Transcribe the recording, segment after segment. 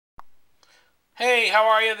Hey, how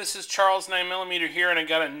are you? This is Charles 9mm here, and I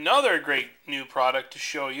got another great new product to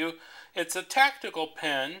show you. It's a tactical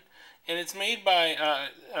pen, and it's made by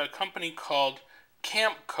a company called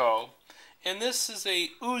Campco. And this is a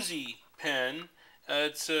UZI pen.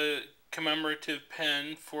 It's a commemorative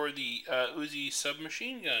pen for the UZI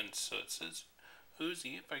submachine guns. So it says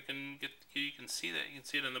UZI. If I can get you can see that. You can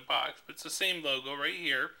see it on the box, but it's the same logo right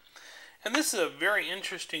here. And this is a very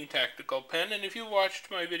interesting tactical pen, and if you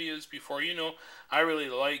watched my videos before, you know I really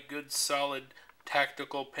like good, solid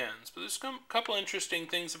tactical pens. But there's a couple interesting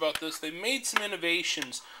things about this. They've made some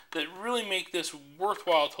innovations that really make this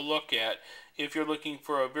worthwhile to look at if you're looking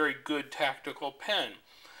for a very good tactical pen.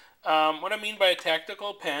 What I mean by a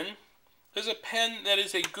tactical pen is a pen that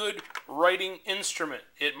is a good writing instrument.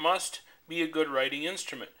 It must be a good writing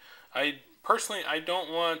instrument. Personally, I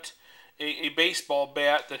don't want a baseball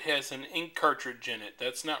bat that has an ink cartridge in it.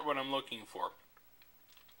 That's not what I'm looking for.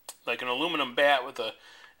 Like an aluminum bat with a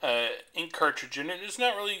ink cartridge in it is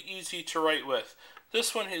not really easy to write with.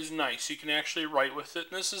 This one is nice. You can actually write with it,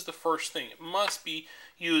 and this is the first thing. It must be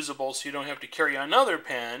usable so you don't have to carry another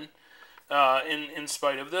pen in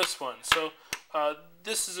spite of this one. So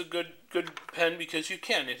this is a good pen because you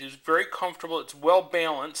can. It is very comfortable. It's well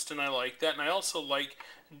balanced, and I like that. And I also like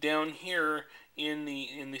down here in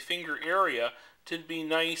the finger area to be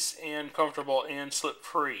nice and comfortable and slip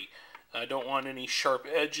free. I don't want any sharp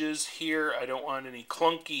edges here. I don't want any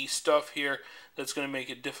clunky stuff here that's going to make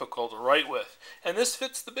it difficult to write with. And this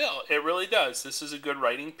fits the bill. It really does. This is a good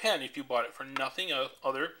writing pen. If you bought it for nothing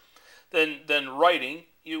other than writing,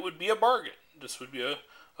 it would be a bargain. This would be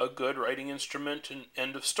a good writing instrument, and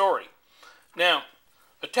end of story. Now,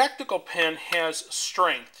 a tactical pen has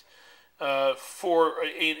strength for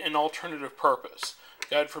an alternative purpose.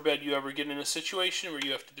 God forbid you ever get in a situation where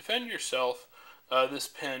you have to defend yourself, this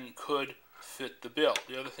pen could fit the bill.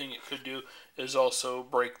 The other thing it could do is also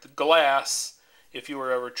break the glass if you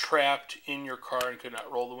were ever trapped in your car and could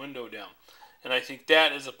not roll the window down. And I think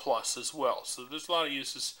that is a plus as well. So there's a lot of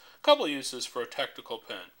uses, a couple of uses for a tactical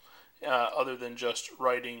pen, other than just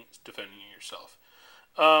writing, defending yourself.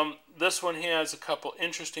 This one has a couple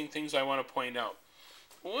interesting things I want to point out.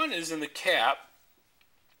 One is in the cap.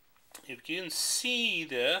 If you can see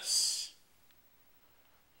this,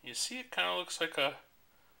 you see it kind of looks like a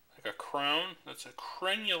crown. That's a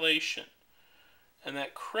crenulation, and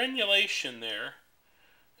that crenulation there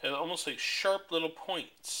has almost like sharp little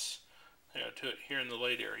points. There, to it here in the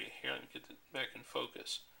light area. Here, let me get it back in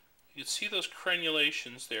focus. You can see those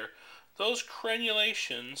crenulations there. Those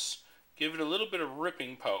crenulations give it a little bit of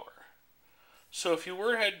ripping power. So if you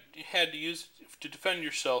had to use it to defend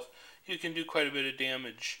yourself, you can do quite a bit of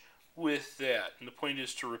damage with that. And the point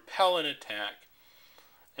is to repel an attack,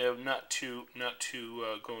 not to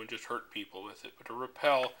go and just hurt people with it, but to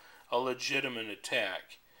repel a legitimate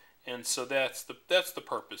attack. And so that's the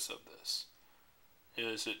purpose of this.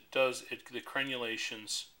 The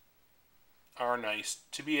crenulations are nice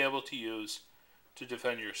to be able to use to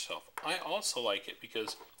defend yourself. I also like it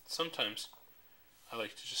because sometimes I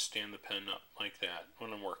like to just stand the pen up like that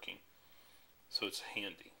when I'm working, so it's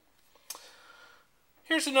handy.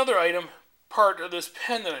 Here's another part of this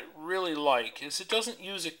pen that I really like, is it doesn't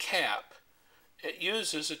use a cap, it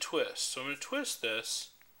uses a twist. So I'm going to twist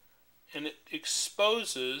this, and it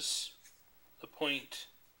exposes the point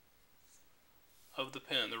of the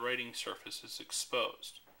pen. The writing surface is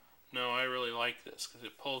exposed. Now I really like this because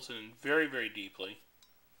it pulls it in very, very deeply.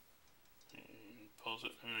 Pulls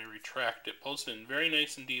it, and I retract it, pulls it in very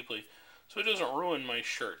nice and deeply so it doesn't ruin my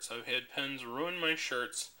shirts. I've had pens ruin my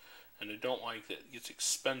shirts, and I don't like that. It gets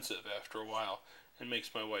expensive after a while and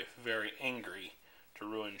makes my wife very angry to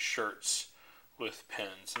ruin shirts with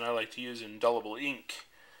pens. And I like to use indelible ink,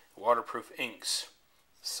 waterproof inks,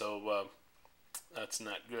 so that's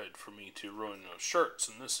not good for me to ruin those shirts,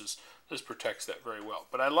 and this protects that very well.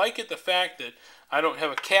 But I like it, the fact that I don't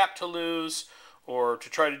have a cap to lose or to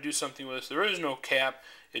try to do something with this. There is no cap.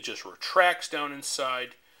 It just retracts down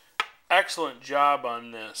inside. Excellent job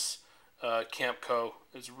on this. Campco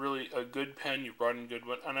is really a good pen. You brought in a good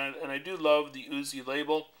one. And I do love the UZI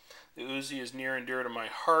label. The UZI is near and dear to my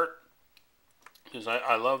heart because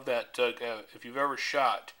I love that. If you've ever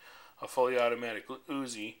shot a fully automatic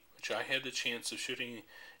UZI, which I had the chance of shooting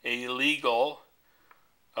a legal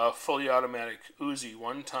fully automatic UZI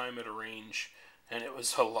one time at a range, and it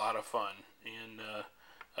was a lot of fun. And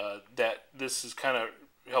this is kind of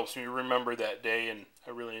helps me remember that day, and I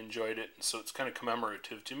really enjoyed it. So it's kind of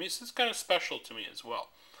commemorative to me. So it's kind of special to me as well.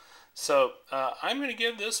 So I'm going to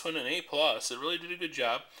give this one an A+. It really did a good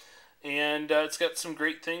job, and it's got some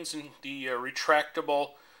great things in the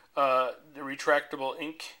retractable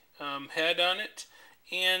ink head on it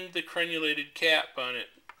and the crenulated cap on it.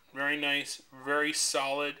 Very nice, very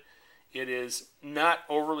solid. It is not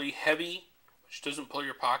overly heavy, which doesn't pull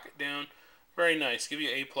your pocket down. Very nice. Give you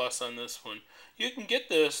A+ on this one. You can get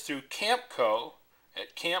this through Campco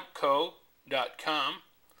at campco.com.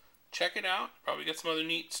 Check it out. Probably got some other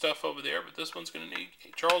neat stuff over there, but this one's going to need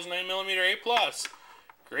Charles 9mm A+.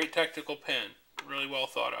 Great tactical pen. Really well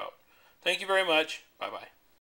thought out. Thank you very much. Bye-bye.